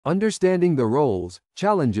Understanding the roles,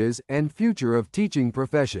 challenges, and future of teaching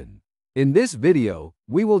profession. In this video,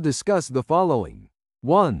 we will discuss the following.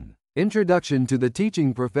 1. Introduction to the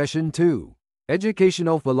teaching profession. 2.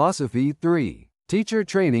 Educational philosophy. 3. Teacher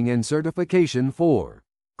training and certification. 4.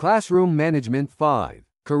 Classroom management. 5.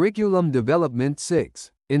 Curriculum development. 6.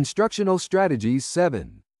 Instructional strategies.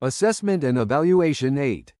 7. Assessment and evaluation.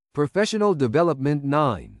 8. Professional development.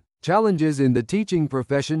 9. Challenges in the teaching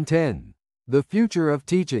profession. 10. The future of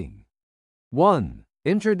teaching. 1.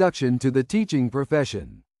 Introduction to the teaching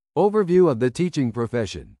profession. Overview of the teaching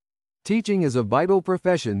profession. Teaching is a vital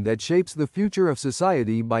profession that shapes the future of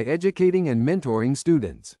society by educating and mentoring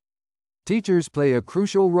students. Teachers play a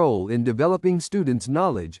crucial role in developing students'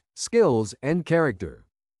 knowledge, skills, and character.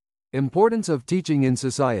 Importance of teaching in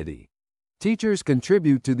society. Teachers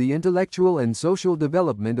contribute to the intellectual and social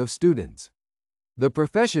development of students. The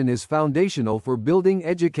profession is foundational for building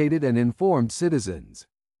educated and informed citizens.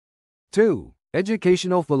 2.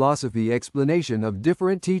 Educational philosophy. Explanation of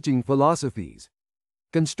different teaching philosophies.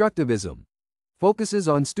 Constructivism focuses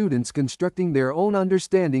on students constructing their own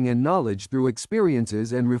understanding and knowledge through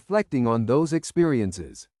experiences and reflecting on those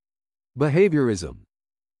experiences. Behaviorism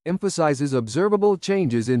emphasizes observable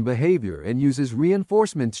changes in behavior and uses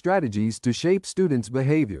reinforcement strategies to shape students'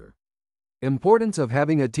 behavior. Importance of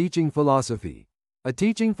having a teaching philosophy. A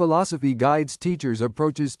teaching philosophy guides teachers'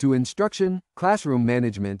 approaches to instruction, classroom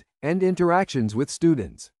management, and interactions with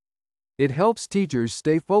students. It helps teachers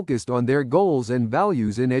stay focused on their goals and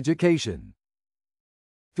values in education.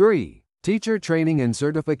 3. Teacher training and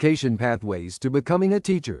certification. Pathways to becoming a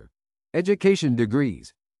teacher. Education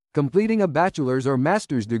degrees. Completing a bachelor's or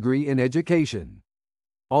master's degree in education.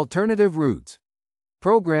 Alternative routes.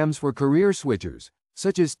 Programs for career switchers,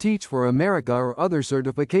 such as Teach for America or other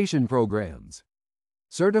certification programs.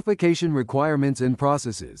 Certification requirements and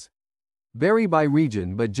processes vary by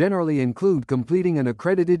region but generally include completing an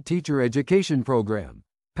accredited teacher education program,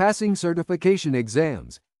 passing certification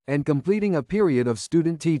exams, and completing a period of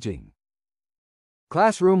student teaching.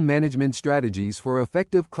 Classroom management strategies for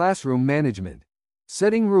effective classroom management.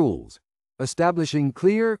 Setting rules. Establishing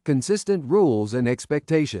clear, consistent rules and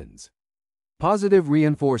expectations. Positive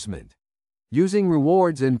reinforcement. Using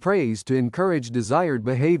rewards and praise to encourage desired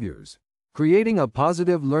behaviors. Creating a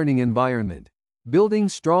positive learning environment. Building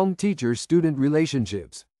strong teacher-student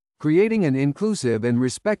relationships. Creating an inclusive and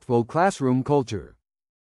respectful classroom culture.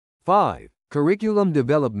 5. Curriculum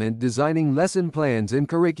development. Designing lesson plans and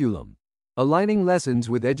curriculum. Aligning lessons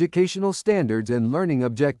with educational standards and learning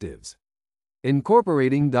objectives.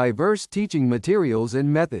 Incorporating diverse teaching materials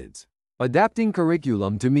and methods. Adapting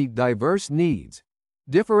curriculum to meet diverse needs.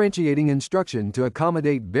 Differentiating instruction to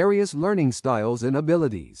accommodate various learning styles and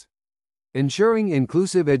abilities. Ensuring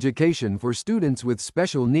inclusive education for students with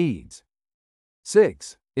special needs.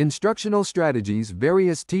 6. Instructional strategies.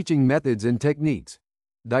 Various teaching methods and techniques.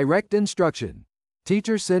 Direct instruction.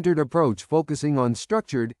 Teacher-centered approach focusing on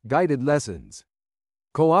structured, guided lessons.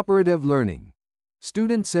 Cooperative learning.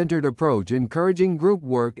 Student-centered approach encouraging group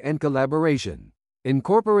work and collaboration.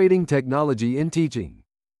 Incorporating technology in teaching.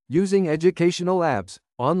 Using educational apps,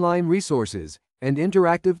 online resources, and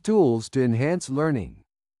interactive tools to enhance learning.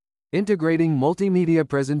 Integrating multimedia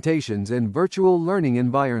presentations and virtual learning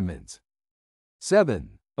environments.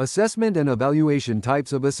 7. Assessment and evaluation.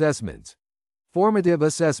 Types of assessments. Formative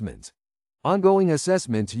assessments. Ongoing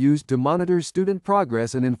assessments used to monitor student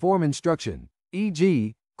progress and inform instruction,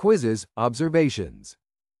 e.g., quizzes, observations.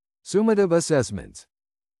 Summative assessments.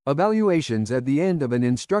 Evaluations at the end of an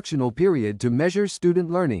instructional period to measure student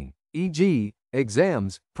learning, e.g.,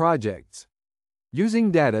 exams, projects. Using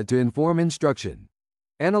data to inform instruction.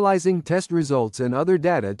 Analyzing test results and other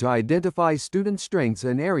data to identify student strengths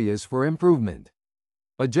and areas for improvement.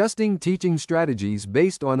 Adjusting teaching strategies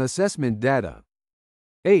based on assessment data.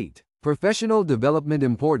 8. Professional development.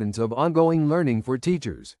 Importance of ongoing learning for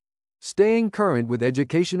teachers. Staying current with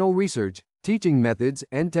educational research, teaching methods,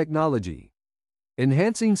 and technology.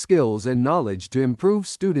 Enhancing skills and knowledge to improve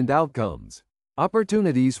student outcomes.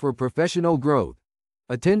 Opportunities for professional growth.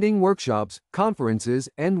 Attending workshops, conferences,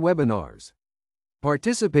 and webinars.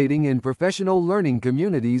 Participating in professional learning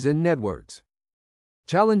communities and networks.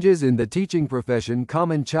 Challenges in the teaching profession.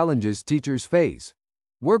 Common challenges teachers face.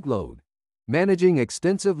 Workload. Managing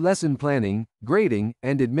extensive lesson planning, grading,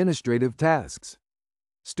 and administrative tasks.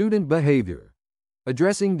 Student behavior.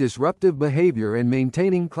 Addressing disruptive behavior and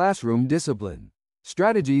maintaining classroom discipline.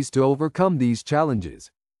 Strategies to overcome these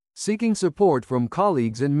challenges. Seeking support from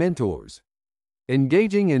colleagues and mentors.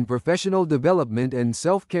 Engaging in professional development and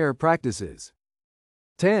self-care practices.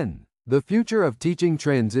 10. The future of teaching.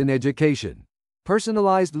 Trends in education.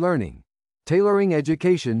 Personalized learning. tailoring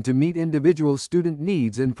education to meet individual student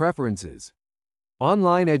needs and preferences.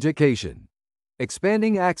 Online education,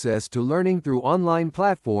 expanding access to learning through online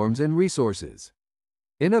platforms and resources.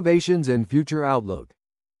 Innovations and future outlook.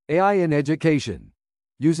 AI in education,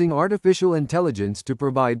 using artificial intelligence to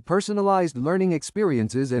provide personalized learning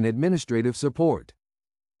experiences and administrative support.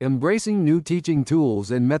 Embracing new teaching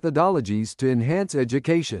tools and methodologies to enhance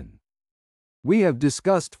education. We have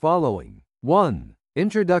discussed following. 1.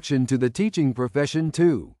 Introduction to the teaching profession.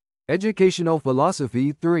 2. Educational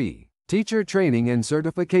philosophy. 3. Teacher training and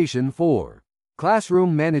certification. 4.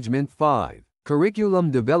 Classroom management. 5. Curriculum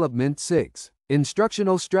development. 6.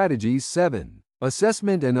 Instructional strategies. 7.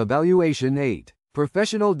 Assessment and evaluation. 8.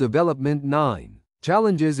 Professional development. 9.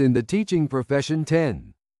 Challenges in the teaching profession.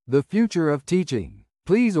 10. The future of teaching.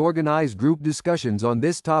 Please organize group discussions on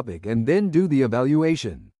this topic and then do the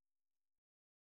evaluation.